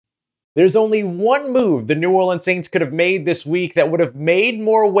There's only one move the New Orleans Saints could have made this week that would have made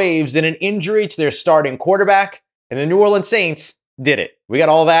more waves than an injury to their starting quarterback, and the New Orleans Saints did it. We got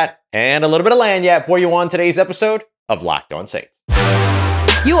all that and a little bit of lagniappe for you on today's episode of Locked On Saints.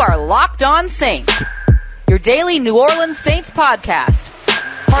 You are Locked On Saints, your daily New Orleans Saints podcast,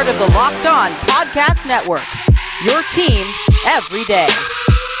 part of the Locked On Podcast Network, your team every day.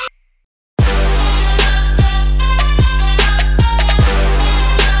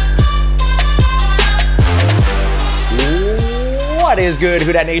 What is good,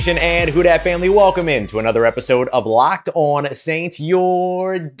 Who Dat Nation and Who Dat family? Welcome into another episode of Locked On Saints,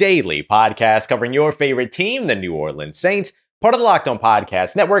 your daily podcast covering your favorite team, the New Orleans Saints, part of the Locked On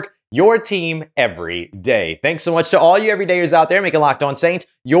Podcast Network, your team every day. Thanks so much to all you everydayers out there making Locked On Saints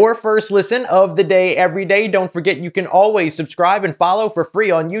your first listen of the day every day. Don't forget you can always subscribe and follow for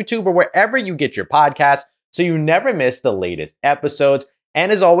free on YouTube or wherever you get your podcasts so you never miss the latest episodes.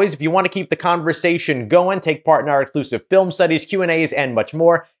 And as always, if you want to keep the conversation going, take part in our exclusive film studies, Q&As, and much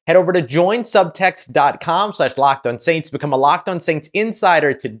more, head over to joinsubtext.com/LockedOnSaints. Become a Locked On Saints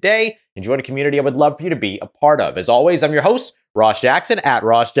insider today and join a community I would love for you to be a part of. As always, I'm your host, Ross Jackson, at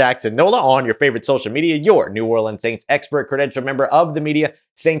Ross Jackson Nola on your favorite social media, your New Orleans Saints expert, credentialed member of the media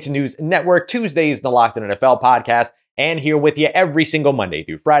Saints News Network, Tuesdays, the Locked On NFL podcast, and here with you every single Monday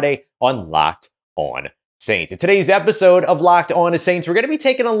through Friday on Locked On Saints. In today's episode of Locked On Saints, we're going to be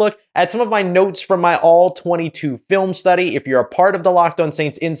taking a look at some of my notes from my All 22 film study. If you're a part of the Locked On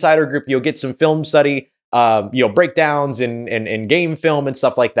Saints Insider Group, you'll get some film study, breakdowns and game film and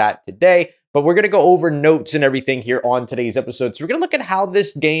stuff like that today. But we're going to go over notes and everything here on today's episode. So we're going to look at how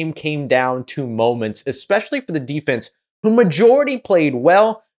this game came down to moments, especially for the defense, who majority played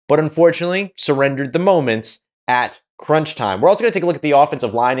well, but unfortunately surrendered the moments at crunch time. We're also going to take a look at the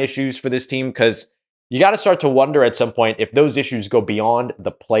offensive line issues for this team because you got to start to wonder at some point if those issues go beyond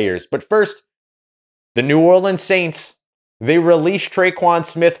the players. But first, the New Orleans Saints, they released Tre'Quan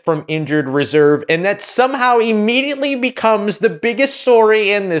Smith from injured reserve, and that somehow immediately becomes the biggest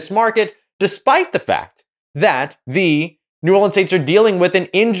story in this market, despite the fact that the New Orleans Saints are dealing with an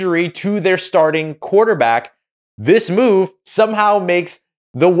injury to their starting quarterback. This move somehow makes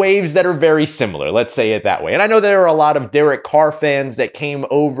the waves that are very similar, let's say it that way. And I know there are a lot of Derek Carr fans that came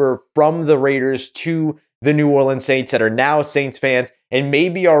over from the Raiders to the New Orleans Saints that are now Saints fans and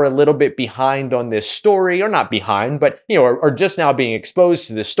maybe are a little bit behind on this story, or not behind, but are just now being exposed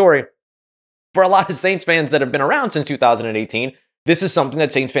to this story. For a lot of Saints fans that have been around since 2018, this is something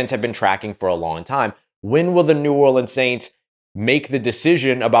that Saints fans have been tracking for a long time. When will the New Orleans Saints make the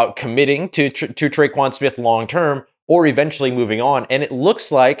decision about committing to Tre'Quan Smith long-term, or eventually moving on? And it looks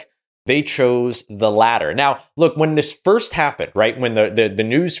like they chose the latter. Now, look, when this first happened, right, when the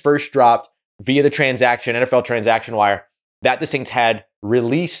news first dropped via the transaction, NFL transaction wire, that the Saints had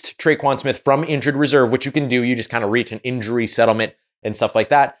released Tre'Quan Smith from injured reserve, which you can do, you just kind of reach an injury settlement and stuff like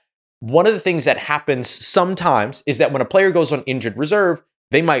that. One of the things that happens sometimes is that when a player goes on injured reserve,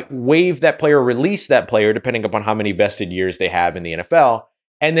 they might waive that player, release that player, depending upon how many vested years they have in the NFL,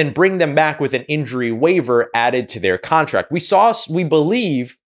 and then bring them back with an injury waiver added to their contract. We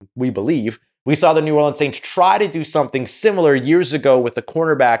believe we saw the New Orleans Saints try to do something similar years ago with the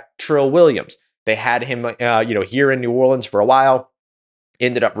cornerback Trill Williams. They had him, here in New Orleans for a while,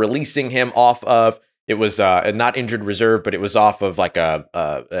 ended up releasing him off of, it was not injured reserve, but it was off of like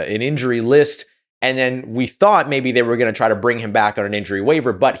an injury list. And then we thought maybe they were going to try to bring him back on an injury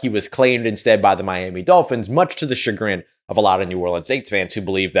waiver, but he was claimed instead by the Miami Dolphins, much to the chagrin of a lot of New Orleans Saints fans who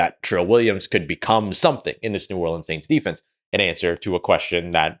believe that Trill Williams could become something in this New Orleans Saints defense. An answer to a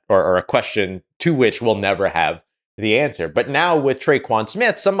question or a question to which we'll never have the answer. But now with Tre'Quan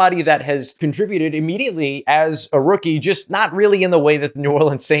Smith, somebody that has contributed immediately as a rookie, just not really in the way that the New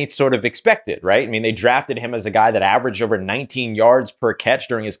Orleans Saints sort of expected, right? I mean, they drafted him as a guy that averaged over 19 yards per catch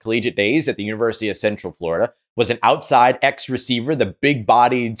during his collegiate days at the University of Central Florida, was an outside X receiver, the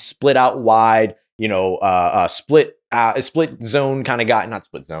big-bodied, split out wide, split zone kind of guy, not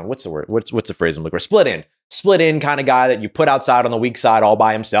split zone. What's the word? What's the phrase I'm looking for? Split in kind of guy that you put outside on the weak side all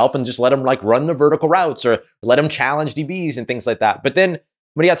by himself and just let him like run the vertical routes or let him challenge DBs and things like that. But then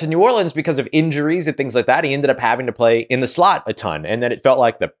when he got to New Orleans, because of injuries and things like that, he ended up having to play in the slot a ton. And then it felt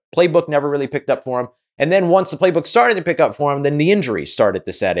like the playbook never really picked up for him. And then once the playbook started to pick up for him, then the injuries started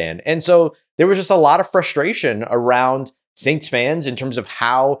to set in. And so there was just a lot of frustration around Saints fans in terms of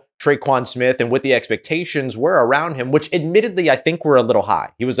how Tre'Quan Smith and what the expectations were around him, which admittedly I think were a little high.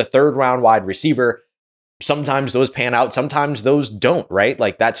 He was a third-round wide receiver. Sometimes those pan out, sometimes those don't, right?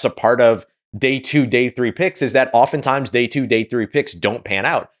 Like that's a part of day 2, day 3 picks, is that oftentimes day 2, day 3 picks don't pan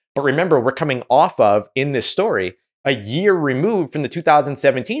out. But remember, we're coming off of, in this story, a year removed from the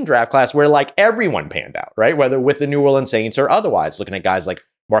 2017 draft class where like everyone panned out, right? Whether with the New Orleans Saints or otherwise, looking at guys like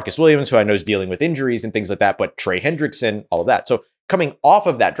Marcus Williams, who I know is dealing with injuries and things like that, but Trey Hendrickson, all of that. So coming off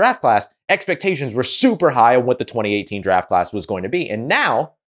of that draft class, expectations were super high on what the 2018 draft class was going to be. And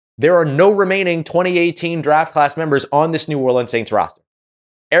now there are no remaining 2018 draft class members on this New Orleans Saints roster.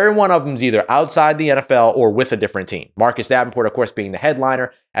 Every one of them is either outside the NFL or with a different team. Marcus Davenport, of course, being the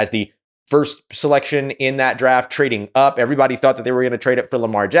headliner as the first selection in that draft, trading up. Everybody thought that they were going to trade up for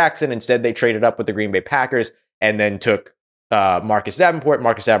Lamar Jackson. Instead, they traded up with the Green Bay Packers and then took Marcus Davenport.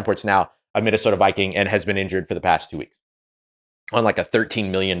 Marcus Davenport's now a Minnesota Viking and has been injured for the past 2 weeks on like a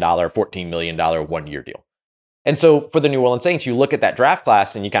 $13 million, $14 million 1-year deal. And so for the New Orleans Saints, you look at that draft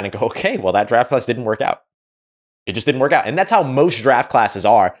class and you kind of go, okay, well, that draft class didn't work out. It just didn't work out. And that's how most draft classes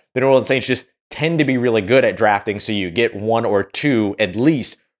are. The New Orleans Saints just tend to be really good at drafting. So you get one or two, at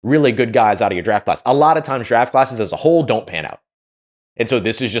least, really good guys out of your draft class. A lot of times draft classes as a whole don't pan out. And so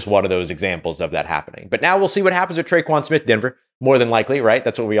this is just one of those examples of that happening. But now we'll see what happens with Tre'Quan Smith, Denver. More than likely, right?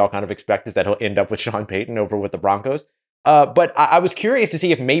 That's what we all kind of expect, is that he'll end up with Sean Payton over with the Broncos. But I was curious to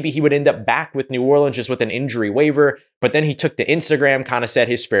see if maybe he would end up back with New Orleans just with an injury waiver. But then he took to Instagram, kind of said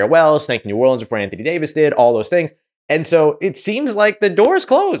his farewells, thanked New Orleans before Anthony Davis did, all those things. And so it seems like the door's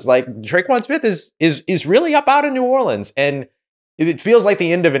closed. Like Tre'Quan Smith is really up out of New Orleans. And it feels like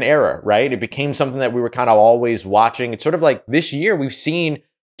the end of an era, right? It became something that we were kind of always watching. It's sort of like this year we've seen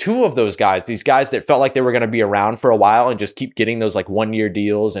two of those guys, these guys that felt like they were going to be around for a while and just keep getting those like 1-year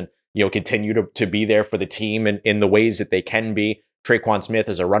deals and, you know, continue to be there for the team and in the ways that they can be. Tre'Quan Smith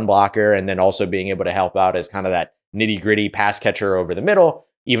as a run blocker and then also being able to help out as kind of that nitty gritty pass catcher over the middle,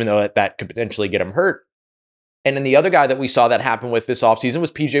 even though that could potentially get him hurt. And then the other guy that we saw that happen with this offseason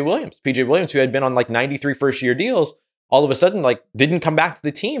was PJ Williams. PJ Williams, who had been on like 93 first-year deals, all of a sudden like didn't come back to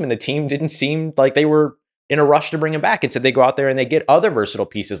the team, and the team didn't seem like they were in a rush to bring him back. Instead, they go out there and they get other versatile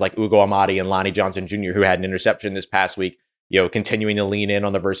pieces like Ugo Amadi and Lonnie Johnson Jr., who had an interception this past week, you know, continuing to lean in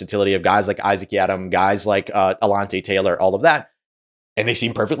on the versatility of guys like Isaac Yiadom, guys like Alontae Taylor, all of that. And they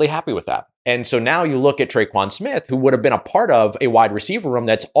seem perfectly happy with that. And so now you look at Tre'Quan Smith, who would have been a part of a wide receiver room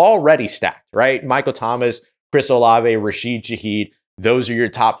that's already stacked, right? Michael Thomas, Chris Olave, Rashid Shaheed, those are your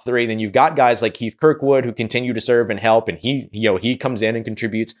top three. Then you've got guys like Keith Kirkwood who continue to serve and help, and he comes in and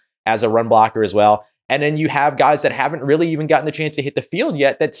contributes as a run blocker as well. And then you have guys that haven't really even gotten the chance to hit the field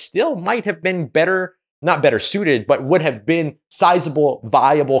yet that still might have been not better suited, but would have been sizable,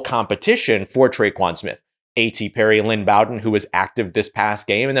 viable competition for Tre'Quan Smith. A.T. Perry, Lynn Bowden, who was active this past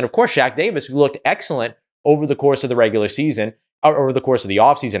game. And then, of course, Shaq Davis, who looked excellent over the course of the regular season, or over the course of the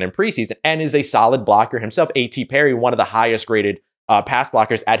offseason and preseason, and is a solid blocker himself. A.T. Perry, one of the highest graded pass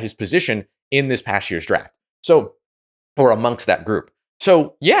blockers at his position in this past year's draft. So, or amongst that group.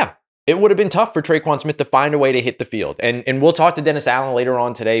 So, yeah, it would have been tough for Tre'Quan Smith to find a way to hit the field. And we'll talk to Dennis Allen later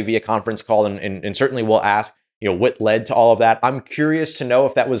on today via conference call, and certainly we'll ask, what led to all of that. I'm curious to know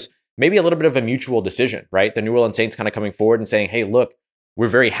if that was maybe a little bit of a mutual decision, right? The New Orleans Saints kind of coming forward and saying, hey, look, we're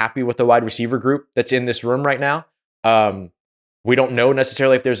very happy with the wide receiver group that's in this room right now. We don't know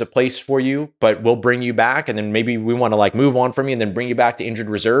necessarily if there's a place for you, but we'll bring you back. And then maybe we want to like move on from you and then bring you back to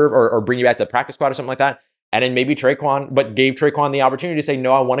injured reserve or bring you back to the practice squad or something like that. And then maybe gave Tre'Quan the opportunity to say,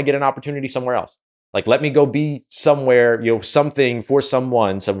 no, I want to get an opportunity somewhere else. Like, let me go be somewhere, something for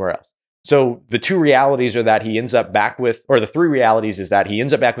someone somewhere else. So the two realities are that he ends up back with, or the three realities is that he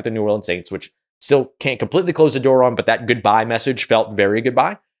ends up back with the New Orleans Saints, which still can't completely close the door on, but that goodbye message felt very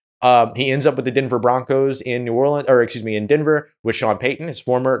goodbye. He ends up with the Denver Broncos in in Denver with Sean Payton,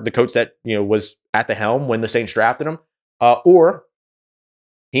 the coach that, was at the helm when the Saints drafted him. Or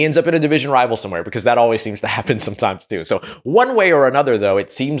he ends up in a division rival somewhere, because that always seems to happen sometimes too. So one way or another, though, it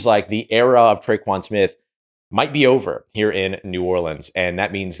seems like the era of Tre'Quan Smith might be over here in New Orleans. And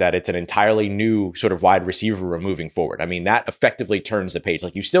that means that it's an entirely new sort of wide receiver room moving forward. I mean, that effectively turns the page.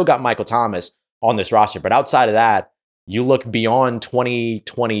 Like, you still got Michael Thomas on this roster, but outside of that, you look beyond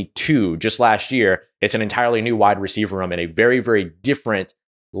 2022, just last year, it's an entirely new wide receiver room and a very, very different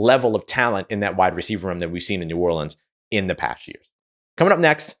level of talent in that wide receiver room that we've seen in New Orleans in the past years. Coming up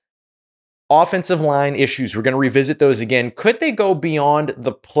next, offensive line issues. We're going to revisit those again. Could they go beyond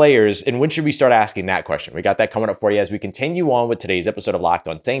the players? And when should we start asking that question? We got that coming up for you as we continue on with today's episode of Locked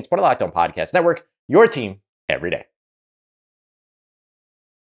On Saints, part of Locked On Podcast Network, your team every day.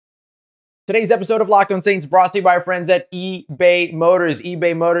 Today's episode of Locked On Saints brought to you by our friends at eBay Motors.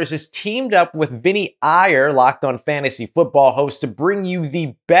 eBay Motors has teamed up with Vinny Iyer, Locked On Fantasy Football host, to bring you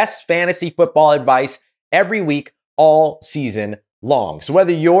the best fantasy football advice every week, all season long. So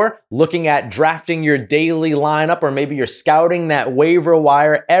whether you're looking at drafting your daily lineup or maybe you're scouting that waiver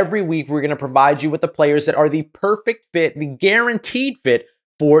wire, every week we're going to provide you with the players that are the perfect fit, the guaranteed fit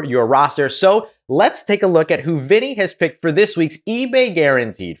for your roster. So let's take a look at who Vinny has picked for this week's eBay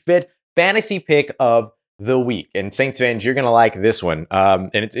Guaranteed Fit fantasy pick of the week. And Saints fans, you're going to like this one.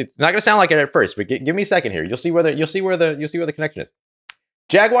 And it's not going to sound like it at first, but give me a second here. You'll see where the connection is.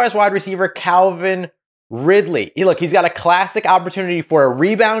 Jaguars wide receiver Calvin Ridley. He's got a classic opportunity for a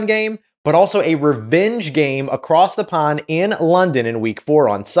rebound game, but also a revenge game across the pond in London in week 4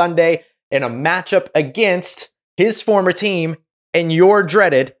 on Sunday in a matchup against his former team and your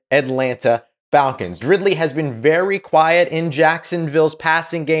dreaded Atlanta Falcons. Ridley has been very quiet in Jacksonville's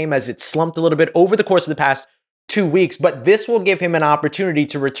passing game as it slumped a little bit over the course of the past 2 weeks, but this will give him an opportunity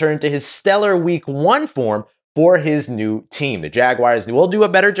to return to his stellar week 1 form for his new team. The Jaguars will do a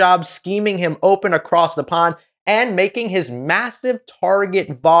better job scheming him open across the pond and making his massive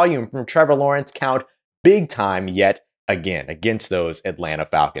target volume from Trevor Lawrence count big time yet again against those Atlanta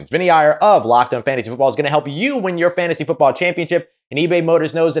Falcons. Vinny Iyer of Locked On Fantasy Football is going to help you win your fantasy football championship. And eBay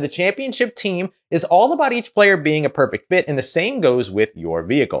Motors knows that a championship team is all about each player being a perfect fit, and the same goes with your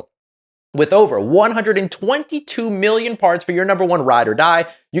vehicle. With over 122 million parts for your number one ride or die,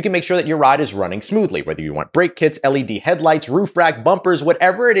 you can make sure that your ride is running smoothly. Whether you want brake kits, LED headlights, roof rack, bumpers,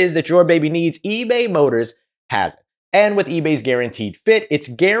 whatever it is that your baby needs, eBay Motors has it. And with eBay's Guaranteed Fit, it's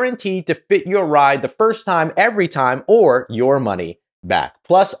guaranteed to fit your ride the first time, every time, or your money back.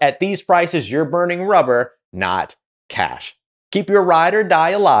 Plus, at these prices, you're burning rubber, not cash. Keep your ride or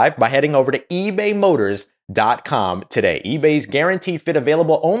die alive by heading over to ebaymotors.com today. eBay's Guaranteed Fit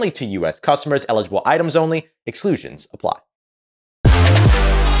available only to U.S. customers, eligible items only, exclusions apply.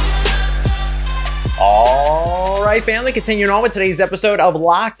 All right, family, continuing on with today's episode of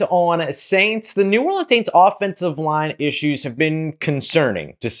Locked On Saints. The New Orleans Saints offensive line issues have been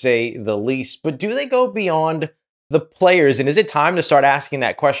concerning, to say the least, but do they go beyond the players? And is it time to start asking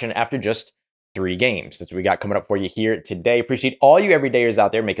that question after just 3 games? That's what we got coming up for you here today. Appreciate all you everydayers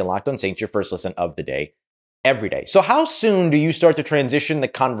out there making Locked On Saints your first listen of the day every day. So how soon do you start to transition the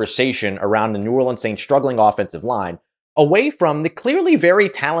conversation around the New Orleans Saints struggling offensive line away from the clearly very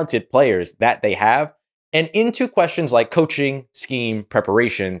talented players that they have and into questions like coaching, scheme,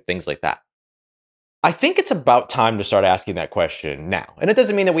 preparation, things like that? I think it's about time to start asking that question now. And it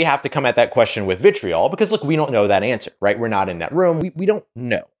doesn't mean that we have to come at that question with vitriol because, look, we don't know that answer, right? We're not in that room. We don't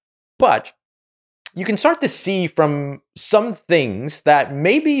know. But you can start to see from some things that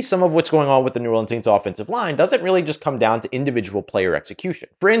maybe some of what's going on with the New Orleans Saints offensive line doesn't really just come down to individual player execution.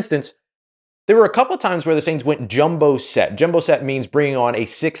 For instance, there were a couple of times where the Saints went jumbo set. Jumbo set means bringing on a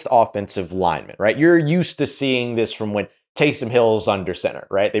 6th offensive lineman, right? You're used to seeing this from when Taysom Hill's under center,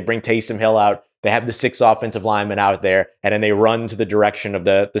 right? They bring Taysom Hill out, they have the 6 offensive linemen out there, and then they run to the direction of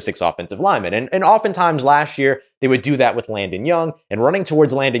the 6 offensive linemen. And oftentimes last year, they would do that with Landon Young, and running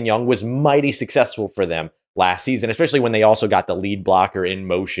towards Landon Young was mighty successful for them last season, especially when they also got the lead blocker in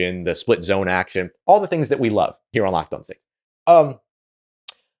motion, the split zone action, all the things that we love here on Locked On Saints.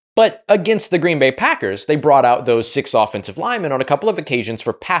 But against the Green Bay Packers, they brought out those 6 offensive linemen on a couple of occasions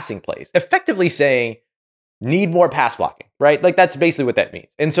for passing plays, effectively saying, need more pass blocking, right? Like that's basically what that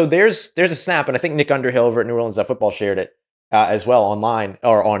means. And so there's a snap, and I think Nick Underhill over at New Orleans Football shared it as well online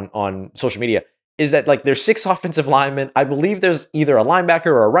or on social media, is that like there's 6 offensive linemen. I believe there's either a linebacker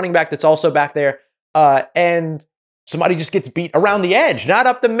or a running back that's also back there. And somebody just gets beat around the edge, not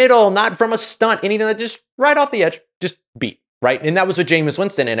up the middle, not from a stunt, anything, that just right off the edge, just beat. Right. And that was with Jameis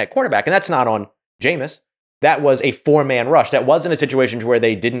Winston in at quarterback. And that's not on Jameis. That was a 4-man rush. That wasn't a situation where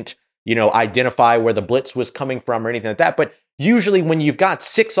they didn't, identify where the blitz was coming from or anything like that. But usually when you've got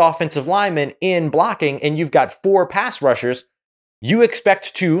 6 offensive linemen in blocking and you've got 4 pass rushers, you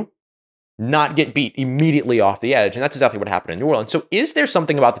expect to not get beat immediately off the edge. And that's exactly what happened in New Orleans. So is there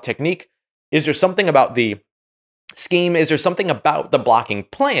something about the technique? Is there something about the scheme? Is there something about the blocking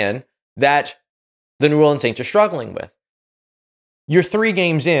plan that the New Orleans Saints are struggling with? You're 3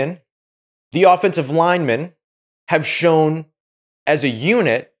 games in, the offensive linemen have shown as a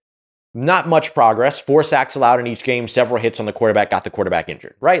unit not much progress. 4 sacks allowed in each game, several hits on the quarterback, got the quarterback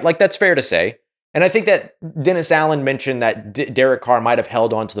injured, right? Like that's fair to say. And I think that Dennis Allen mentioned that Derek Carr might have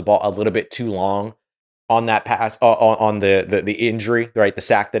held on to the ball a little bit too long on that pass, on the injury, right? The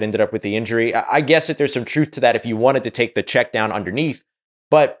sack that ended up with the injury. I guess that there's some truth to that if you wanted to take the check down underneath,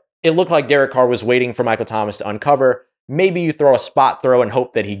 but it looked like Derek Carr was waiting for Michael Thomas to uncover. Maybe you throw a spot throw and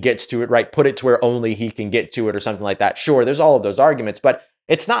hope that he gets to it, right? Put it to where only he can get to it or something like that. Sure, there's all of those arguments, but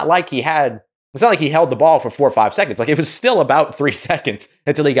it's not like he held the ball for 4 or 5 seconds. Like it was still about 3 seconds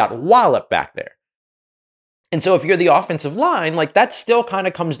until he got walloped back there. And so if you're the offensive line, like that still kind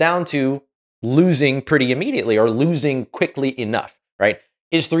of comes down to losing pretty immediately or losing quickly enough, right?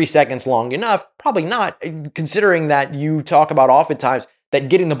 Is 3 seconds long enough? Probably not, considering that you talk about oftentimes that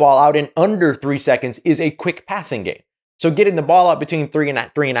getting the ball out in under 3 seconds is a quick passing game. So getting the ball out between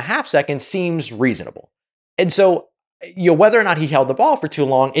 3.5 seconds seems reasonable. And so, whether or not he held the ball for too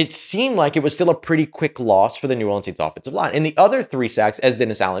long, it seemed like it was still a pretty quick loss for the New Orleans Saints offensive line. And the other 3 sacks, as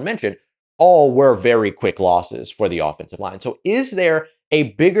Dennis Allen mentioned, all were very quick losses for the offensive line. So is there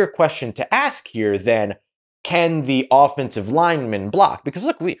a bigger question to ask here than can the offensive lineman block? Because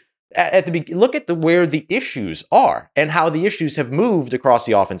look, look at where the issues are and how the issues have moved across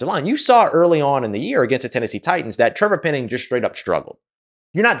the offensive line. You saw early on in the year against the Tennessee Titans that Trevor Penning just straight up struggled.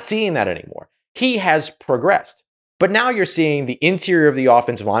 You're not seeing that anymore. He has progressed. But now you're seeing the interior of the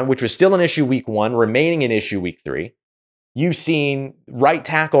offensive line, which was still an issue week 1, remaining an issue week 3. You've seen right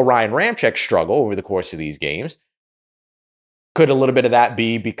tackle Ryan Ramczyk struggle over the course of these games. Could a little bit of that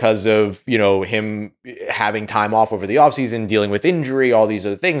be because of, him having time off over the offseason, dealing with injury, all these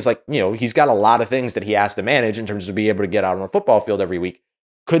other things? Like, he's got a lot of things that he has to manage in terms of being able to get out on a football field every week.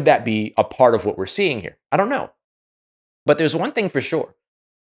 Could that be a part of what we're seeing here? I don't know. But there's one thing for sure,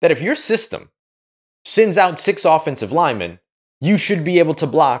 that if your system sends out 6 offensive linemen, you should be able to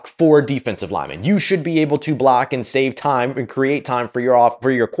block 4 defensive linemen. You should be able to block and save time and create time for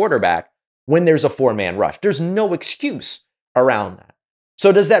your quarterback when there's a 4-man rush. There's no excuse around that.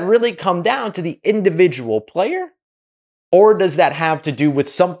 So does that really come down to the individual player? Or does that have to do with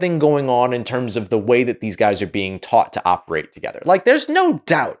something going on in terms of the way that these guys are being taught to operate together? Like, there's no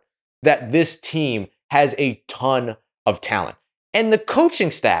doubt that this team has a ton of talent. And the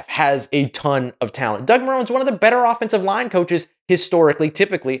coaching staff has a ton of talent. Doug Marrone's one of the better offensive line coaches historically,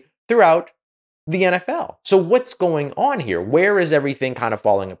 typically, throughout the NFL. So what's going on here? Where is everything kind of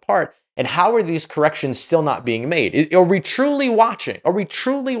falling apart? And how are these corrections still not being made? Are we truly watching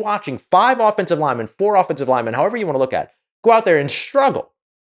 5 offensive linemen, 4 offensive linemen, however you want to look at it, go out there and struggle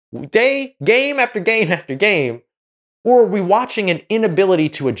game after game after game? Or are we watching an inability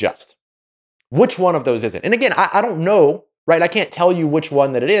to adjust? Which one of those is it? And again, I don't know, right? I can't tell you which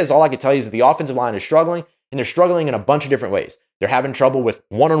one that it is. All I can tell you is that the offensive line is struggling, and they're struggling in a bunch of different ways. They're having trouble with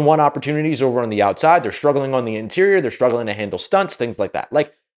one-on-one opportunities over on the outside. They're struggling on the interior. They're struggling to handle stunts, things like that.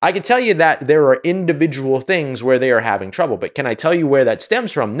 Like, I can tell you that there are individual things where they are having trouble, but can I tell you where that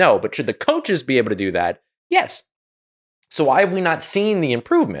stems from? No. But should the coaches be able to do that? Yes. So why have we not seen the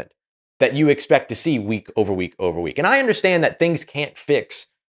improvement that you expect to see week over week over week? And I understand that things can't fix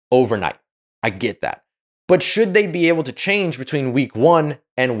overnight. I get that. But should they be able to change between week 1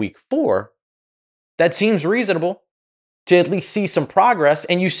 and week 4? That seems reasonable to at least see some progress.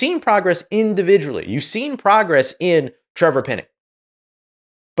 And you've seen progress individually. You've seen progress in Trevor Penning.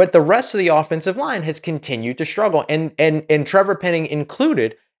 But the rest of the offensive line has continued to struggle. And Trevor Penning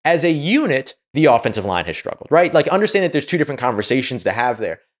included, as a unit, the offensive line has struggled, right? Like, understand that there's 2 different conversations to have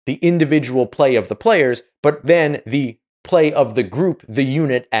there. The individual play of the players, but then the play of the group, the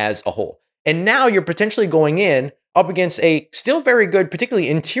unit as a whole. And now you're potentially going in up against a still very good, particularly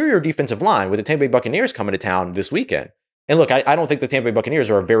interior defensive line with the Tampa Bay Buccaneers coming to town this weekend. And look, I don't think the Tampa Bay Buccaneers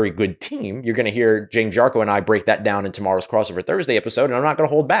are a very good team. You're going to hear James Jarko and I break that down in tomorrow's Crossover Thursday episode, and I'm not going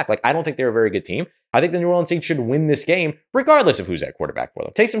to hold back. Like, I don't think they're a very good team. I think the New Orleans Saints should win this game, regardless of who's at quarterback for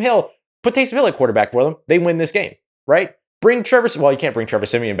them. Put Taysom Hill at quarterback for them. They win this game, right? You can't bring Trevor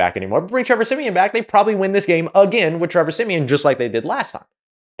Siemian back anymore, but bring Trevor Siemian back. They probably win this game again with Trevor Siemian, just like they did last time.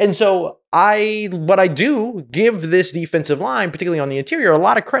 And so I do give this defensive line, particularly on the interior, a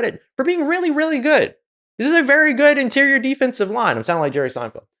lot of credit for being really, really good. This is a very good interior defensive line. I'm sounding like Jerry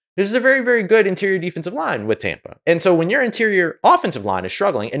Seinfeld. This is a very, very good interior defensive line with Tampa. And so when your interior offensive line is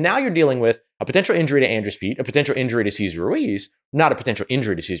struggling, and now you're dealing with a potential injury to Andrews Pete, a potential injury to Cesar Ruiz, not a potential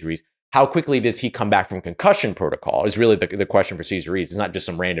injury to Cesar Ruiz, how quickly does he come back from concussion protocol is really the question for Cesar Ruiz. It's not just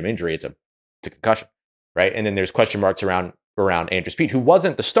some random injury, it's a concussion, right? And then there's question marks around Andrews Pete, who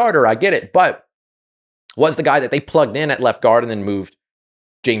wasn't the starter, I get it, but was the guy that they plugged in at left guard and then moved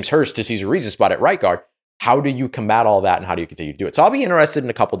James Hurst to Cesar Ruiz's spot at right guard. How do you combat all that, and how do you continue to do it? So I'll be interested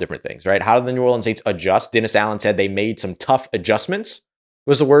in a couple different things, right? How do the New Orleans Saints adjust? Dennis Allen said they made some tough adjustments,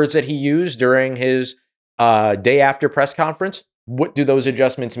 was the words that he used during his day after press conference. What do those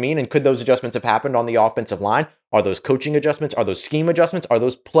adjustments mean? And could those adjustments have happened on the offensive line? Are those coaching adjustments? Are those scheme adjustments? Are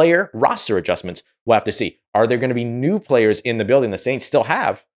those player roster adjustments? We'll have to see. Are there going to be new players in the building? The Saints still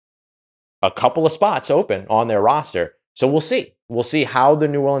have a couple of spots open on their roster. So we'll see. We'll see how the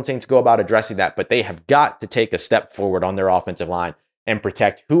New Orleans Saints go about addressing that, but they have got to take a step forward on their offensive line and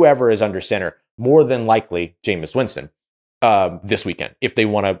protect whoever is under center, more than likely Jameis Winston. this weekend if they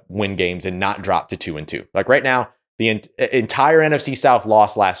want to win games and not drop to 2-2. Like right now, the entire NFC South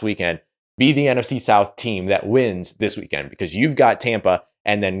lost last weekend. Be the NFC South team that wins this weekend because you've got Tampa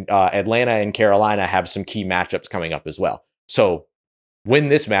and then Atlanta and Carolina have some key matchups coming up as well. So win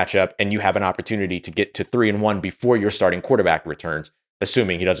this matchup and you have an opportunity to get to 3-1 before your starting quarterback returns,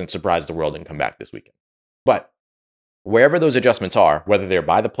 assuming he doesn't surprise the world and come back this weekend. But wherever those adjustments are, whether they're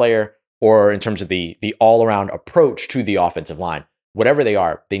by the player or in terms of the all-around approach to the offensive line, whatever they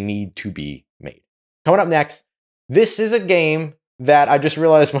are, they need to be made. Coming up next, this is a game that I just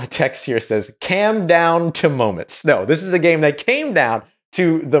realized my text here says, cam down to moments. No, this is a game that came down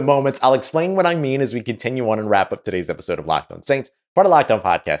to the moments. I'll explain what I mean as we continue on and wrap up today's episode of Locked On Saints, part of Locked On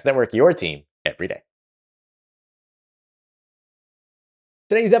Podcast Network, your team every day.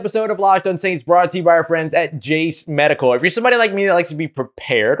 Today's episode of Locked On Saints brought to you by our friends at Jace Medical. If you're somebody like me that likes to be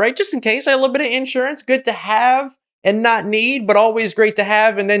prepared, right? Just in case, a little bit of insurance, good to have and not need, but always great to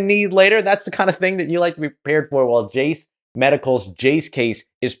have and then need later. That's the kind of thing that you like to be prepared for. Well, Jace Medical's Jace case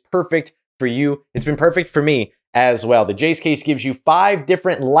is perfect for you. It's been perfect for me as well. The Jace case gives you 5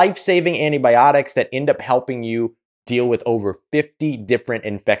 different life-saving antibiotics that end up helping you deal with over 50 different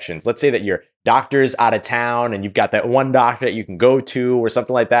infections. Let's say that your doctor's out of town and you've got that one doctor that you can go to or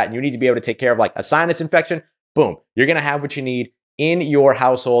something like that, and you need to be able to take care of like a sinus infection. Boom, you're going to have what you need in your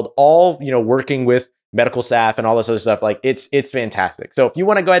household, all, working with medical staff and all this other stuff. Like it's fantastic. So if you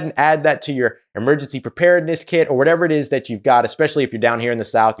want to go ahead and add that to your emergency preparedness kit or whatever it is that you've got, especially if you're down here in the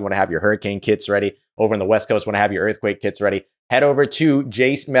South, you want to have your hurricane kits ready. Over in the West Coast, want to have your earthquake kits ready. Head over to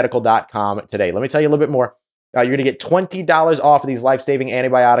jacemedical.com today. Let me tell you a little bit more. You're going to get $20 off of these life-saving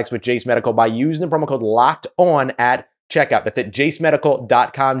antibiotics with Jace Medical by using the promo code LOCKEDON at checkout. That's at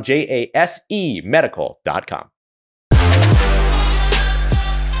jacemedical.com, JASE medical.com.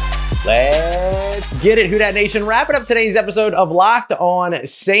 Let's get it, Who Dat Nation. Wrapping up today's episode of Locked On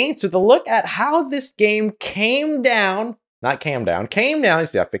Saints with a look at how this game came down. See,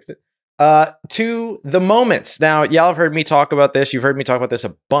 I fixed it. To the moments. Now, y'all have heard me talk about this. You've heard me talk about this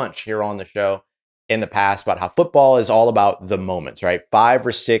a bunch here on the show in the past about how football is all about the moments, right? 5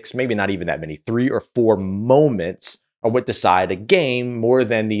 or 6, maybe not even that many, 3 or 4 moments are what decide a game more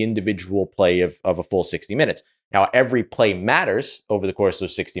than the individual play of a full 60 minutes. Now, every play matters over the course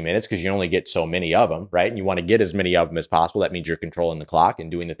of 60 minutes because you only get so many of them, right? And you want to get as many of them as possible. That means you're controlling the clock and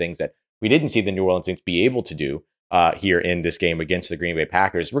doing the things that we didn't see the New Orleans Saints be able to do here in this game against the Green Bay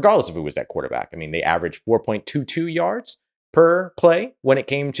Packers, regardless of who was at quarterback. I mean, they averaged 4.22 yards per play when it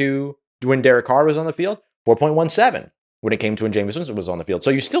came to when Derek Carr was on the field, 4.17 when it came to when Jameis Winston was on the field. So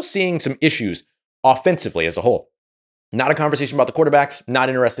you're still seeing some issues offensively as a whole. Not a conversation about the quarterbacks, not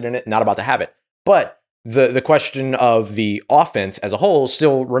interested in it, not about to have it. But the question of the offense as a whole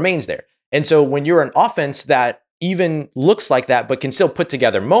still remains there. And so when you're an offense that even looks like that, but can still put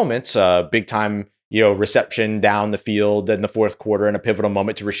together moments, big time, reception down the field in the fourth quarter and a pivotal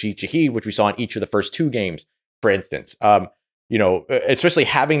moment to Rashid Shaheed, which we saw in each of the first 2 games, for instance. Especially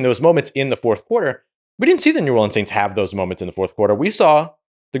having those moments in the fourth quarter, we didn't see the New Orleans Saints have those moments in the fourth quarter. We saw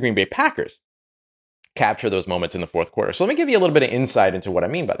the Green Bay Packers capture those moments in the fourth quarter. So let me give you a little bit of insight into what I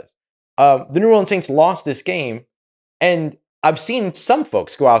mean by this. The New Orleans Saints lost this game, and I've seen some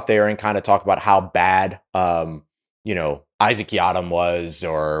folks go out there and kind of talk about how bad, Isaac Yiadom was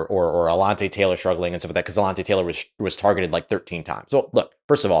or Alontae Taylor struggling and stuff like that because Alontae Taylor was targeted like 13 times. So look,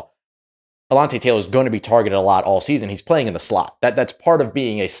 first of all, Alontae Taylor is going to be targeted a lot all season. He's playing in the slot. That's part of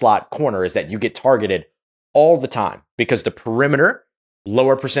being a slot corner is that you get targeted all the time because the perimeter,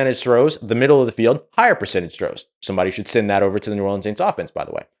 lower percentage throws, the middle of the field, higher percentage throws. Somebody should send that over to the New Orleans Saints offense, by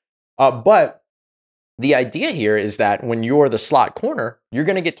the way. But the idea here is that when you're the slot corner, you're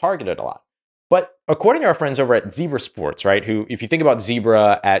going to get targeted a lot. But according to our friends over at Zebra Sports, right, who, if you think about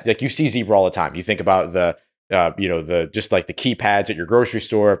Zebra you see Zebra all the time. You think about the just like the keypads at your grocery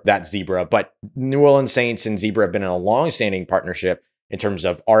store, that's Zebra. But New Orleans Saints and Zebra have been in a long-standing partnership in terms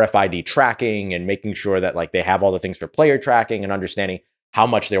of RFID tracking and making sure that like they have all the things for player tracking and understanding how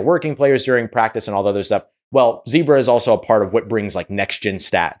much they're working players during practice and all the other stuff. Well, Zebra is also a part of what brings like next-gen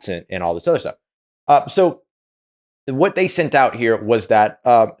stats and all this other stuff. So what they sent out here was that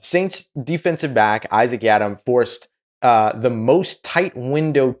Saints defensive back Isaac Yiadom forced the most tight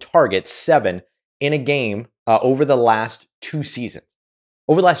window targets, 7, in a game over the last 2 seasons.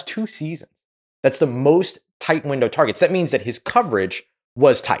 Over the last 2 seasons. That's the most tight window targets. That means that his coverage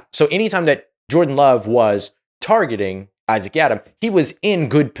was tight. So anytime that Jordan Love was targeting Isaac Yiadom, he was in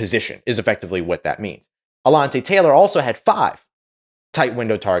good position, is effectively what that means. Alontae Taylor also had 5 tight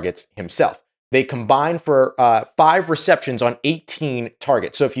window targets himself. They combined for 5 receptions on 18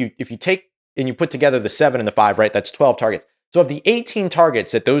 targets. So if you take and you put together the 7 and the 5, right? That's 12 targets. So of the 18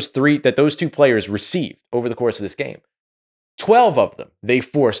 targets that those two players received over the course of this game, 12 of them, they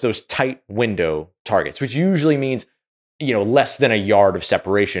forced those tight window targets, which usually means, less than a yard of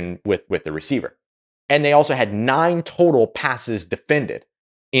separation with the receiver. And they also had 9 total passes defended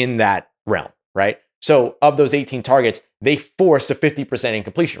in that realm, right? So of those 18 targets, they forced a 50%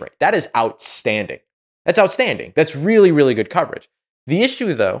 incompletion rate. That is outstanding. That's outstanding. That's really, really good coverage. The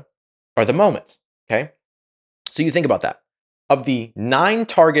issue, though, are the moments, okay? So you think about that. Of the 9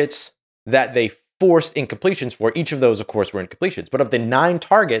 targets that they forced incompletions for, each of those, of course, were incompletions. But of the 9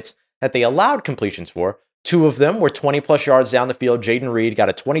 targets that they allowed completions for, 2 of them were 20-plus yards down the field. Jaden Reed got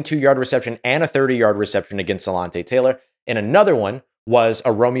a 22-yard reception and a 30-yard reception against Alontae Taylor. And another one was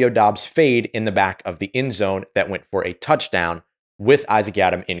a Romeo Doubs fade in the back of the end zone that went for a touchdown with Isaac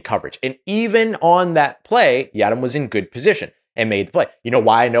Yiadom in coverage. And even on that play, Yiadom was in good position and made the play. You know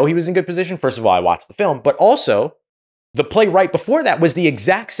why I know he was in good position? First of all, I watched the film, but also the play right before that was the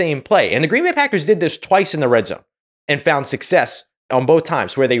exact same play. And the Green Bay Packers did this twice in the red zone and found success on both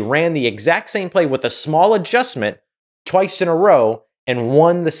times, where they ran the exact same play with a small adjustment twice in a row and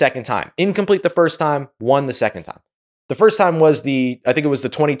won the second time. Incomplete the first time, won the second time. The first time was I think it was the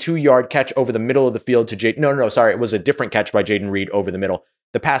 22-yard catch over the middle of the field to Jaden. No, sorry. It was a different catch by Jaden Reed over the middle.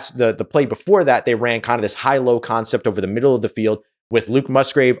 The play before that, they ran kind of this high-low concept over the middle of the field with Luke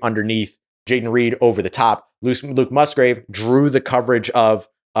Musgrave underneath, Jaden Reed over the top. Luke Musgrave drew the coverage of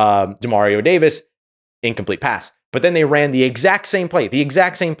Demario Davis, incomplete pass. But then they ran the exact same play,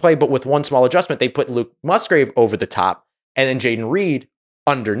 but with one small adjustment. They put Luke Musgrave over the top and then Jaden Reed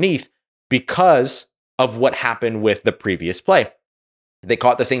underneath because of what happened with the previous play. They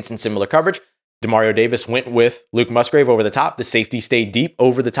caught the Saints in similar coverage. Demario Davis went with Luke Musgrave over the top. The safety stayed deep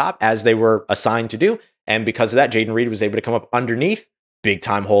over the top as they were assigned to do. And because of that, Jaden Reed was able to come up underneath, big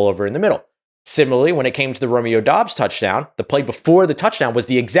time hole over in the middle. Similarly, when it came to the Romeo Doubs touchdown, the play before the touchdown was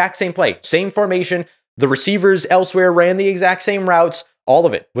the exact same play, same formation. The receivers elsewhere ran the exact same routes. All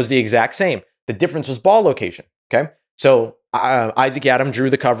of it was the exact same. The difference was ball location. Okay. So Isaac Yiadom drew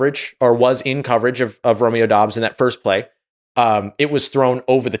the coverage, or was in coverage of Romeo Doubs in that first play. It was thrown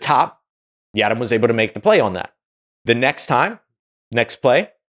over the top. Yiadom was able to make the play on that. The next play,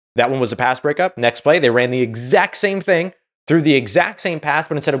 that one was a pass breakup. Next play, they ran the exact same thing, threw the exact same pass,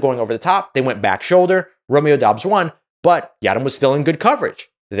 but instead of going over the top, they went back shoulder. Romeo Doubs won, but Yiadom was still in good coverage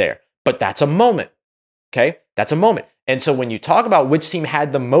there. But that's a moment. Okay, that's a moment. And so when you talk about which team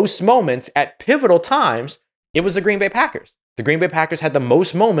had the most moments at pivotal times, it was the Green Bay Packers. The Green Bay Packers had the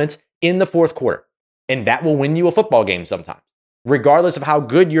most moments in the fourth quarter. And that will win you a football game sometimes, regardless of how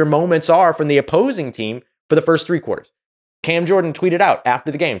good your moments are from the opposing team for the first 3 quarters. Cam Jordan tweeted out after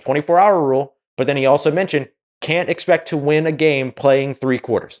the game, 24-hour rule, but then he also mentioned, can't expect to win a game playing 3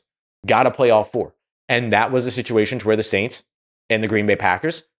 quarters. Got to play all 4. And that was a situation where the Saints and the Green Bay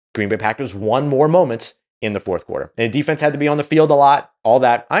Packers won more moments in the fourth quarter. And the defense had to be on the field a lot, all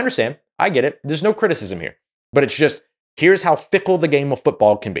that. I understand. I get it. There's no criticism here. But it's just, here's how fickle the game of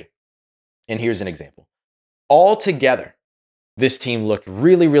football can be. And here's an example. Altogether, this team looked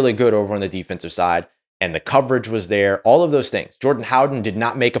really, really good over on the defensive side, and the coverage was there, all of those things. Jordan Howden did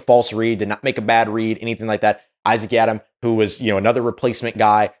not make a false read, did not make a bad read, anything like that. Isaac Yiadom, who was, another replacement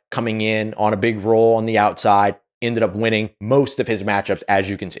guy coming in on a big role on the outside, ended up winning most of his matchups, as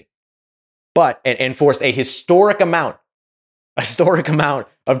you can see. But, and forced a historic amount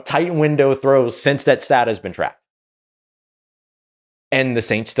of tight window throws since that stat has been tracked. And the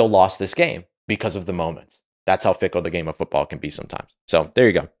Saints still lost this game because of the moments. That's how fickle the game of football can be sometimes. So there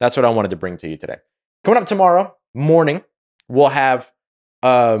you go. That's what I wanted to bring to you today. Coming up tomorrow morning, we'll have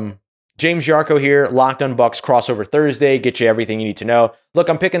James Yarko here, Locked on Bucks crossover Thursday, get you everything you need to know. Look,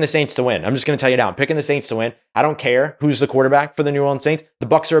 I'm picking the Saints to win. I'm just going to tell you now, I'm picking the Saints to win. I don't care who's the quarterback for the New Orleans Saints. The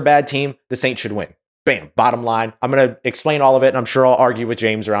Bucks are a bad team. The Saints should win. Bam, bottom line. I'm going to explain all of it, and I'm sure I'll argue with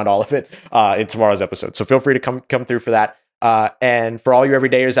James around all of it in tomorrow's episode. So feel free to come through for that. And for all you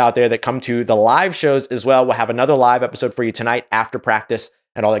everydayers out there that come to the live shows as well, we'll have another live episode for you tonight after practice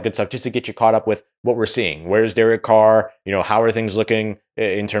and all that good stuff, just to get you caught up with what we're seeing. Where's Derek Carr? How are things looking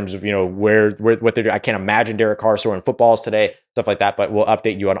in terms of, where what they're doing? I can't imagine Derek Carr throwing footballs today, stuff like that, but we'll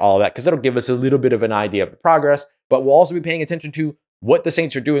update you on all of that because it'll give us a little bit of an idea of the progress, but we'll also be paying attention to what the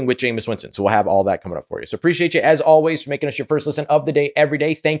Saints are doing with Jameis Winston. So we'll have all that coming up for you. So appreciate you as always for making us your first listen of the day every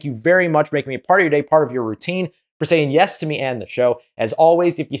day. Thank you very much for making me a part of your day, part of your routine, for saying yes to me and the show. As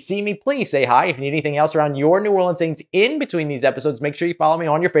always, if you see me, please say hi. If you need anything else around your New Orleans Saints in between these episodes, make sure you follow me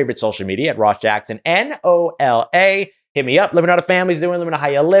on your favorite social media at Ross Jackson, NOLA. Hit me up. Let me know how the family's doing. Let me know how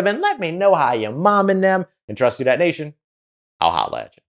you're living. Let me know how you're momming them. And trust you, that nation, I'll holla at you.